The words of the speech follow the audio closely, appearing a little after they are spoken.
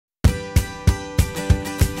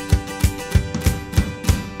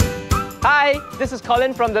Hi, this is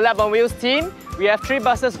Colin from the Lab on Wheels team. We have 3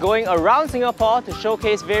 buses going around Singapore to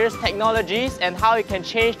showcase various technologies and how it can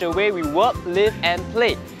change the way we work, live and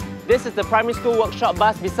play. This is the primary school workshop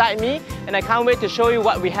bus beside me and I can't wait to show you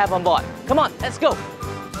what we have on board. Come on, let's go!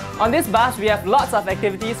 On this bus, we have lots of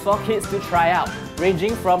activities for kids to try out,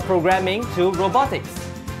 ranging from programming to robotics.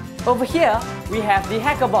 Over here, we have the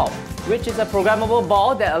Hacker Ball, which is a programmable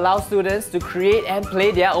ball that allows students to create and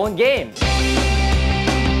play their own games.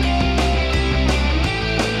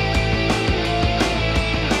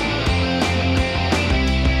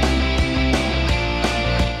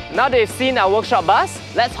 Now that you've seen our workshop bus,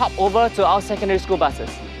 let's hop over to our secondary school buses.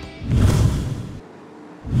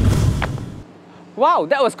 Wow,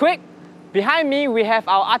 that was quick! Behind me, we have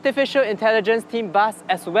our Artificial Intelligence team bus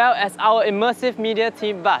as well as our Immersive Media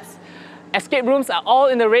team bus. Escape rooms are all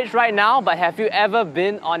in the rage right now, but have you ever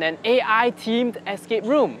been on an AI-themed escape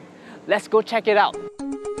room? Let's go check it out.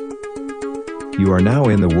 You are now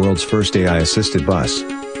in the world's first AI-assisted bus.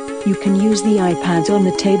 You can use the iPads on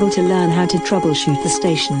the table to learn how to troubleshoot the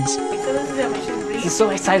stations. This is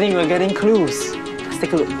so exciting, we're getting clues. Let's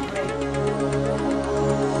take a look.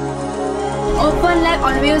 Open Lab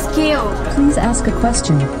on Wheels scale. Please ask a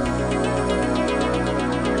question.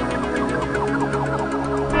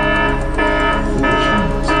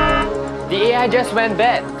 The AI just went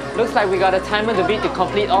bad. Looks like we got a timer to beat to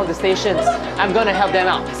complete all the stations. I'm gonna help them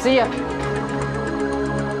out. See ya!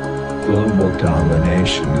 Global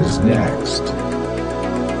domination is next.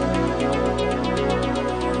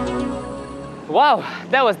 Wow,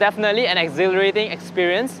 that was definitely an exhilarating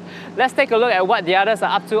experience. Let's take a look at what the others are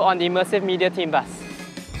up to on the Immersive Media team bus.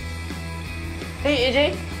 Hey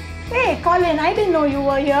AJ! Hey Colin, I didn't know you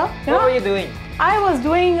were here. What were you doing? I was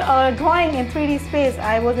doing a drawing in 3D space.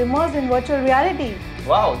 I was immersed in virtual reality.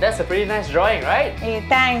 Wow, that's a pretty nice drawing, right? Hey,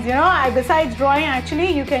 thanks. Besides drawing,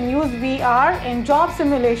 actually, you can use VR in job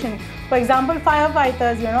simulation. For example,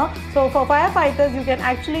 firefighters, So for firefighters, you can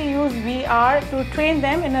actually use VR to train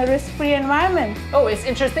them in a risk-free environment. Oh, it's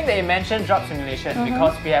interesting that you mentioned job simulation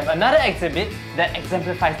because we have another exhibit that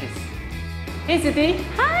exemplifies this. Hey Siti!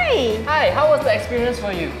 Hi! Hi, how was the experience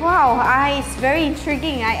for you? Wow, it's very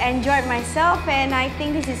intriguing. I enjoyed myself and I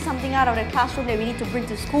think this is something out of the classroom that we need to bring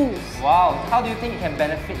to schools. Wow, how do you think it can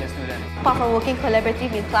benefit the students? Apart from working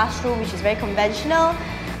collaboratively in classroom, which is very conventional,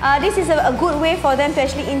 this is a good way for them to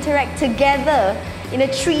actually interact together in a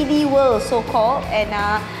 3D world, so-called. And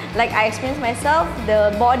like I experienced myself,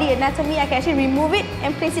 the body anatomy, I can actually remove it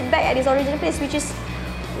and place it back at its original place, which is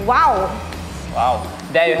wow! Wow,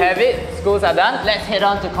 there you have it. Schools are done. Let's head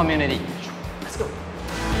on to community. Let's go.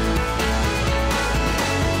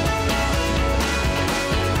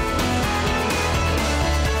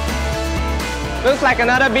 Looks like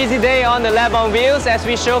another busy day on the Lab on Wheels as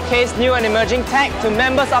we showcase new and emerging tech to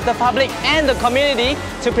members of the public and the community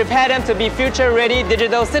to prepare them to be future-ready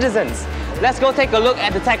digital citizens. Let's go take a look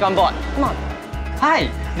at the tech on board. Come on.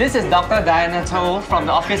 Hi, this is Dr. Diana Toh from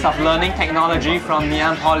the Office of Learning Technology from Ngee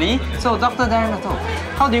Ann Poly. So Dr. Diana Toh,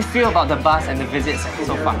 how do you feel about the bus and the visits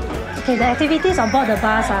so far? Okay, the activities on board the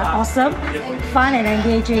bus are awesome, fun and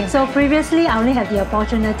engaging. So previously, I only had the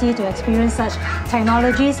opportunity to experience such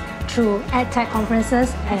technologies through EdTech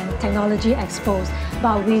conferences and technology expos.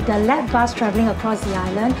 But with the Lab bus traveling across the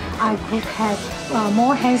island, I could have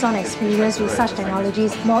more hands-on experience with such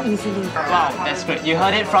technologies more easily. Wow, that's great. You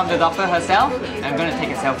heard it from the doctor herself. I'm going to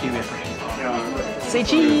take a selfie with her. Say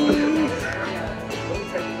cheese!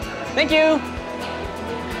 Thank you!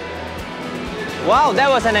 Wow, that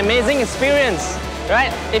was an amazing experience.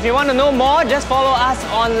 Right? If you want to know more, just follow us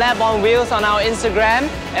on Lab on Wheels on our Instagram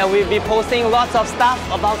and we'll be posting lots of stuff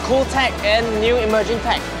about cool tech and new emerging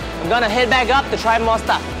tech. I'm gonna head back up to try more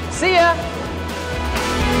stuff. See ya!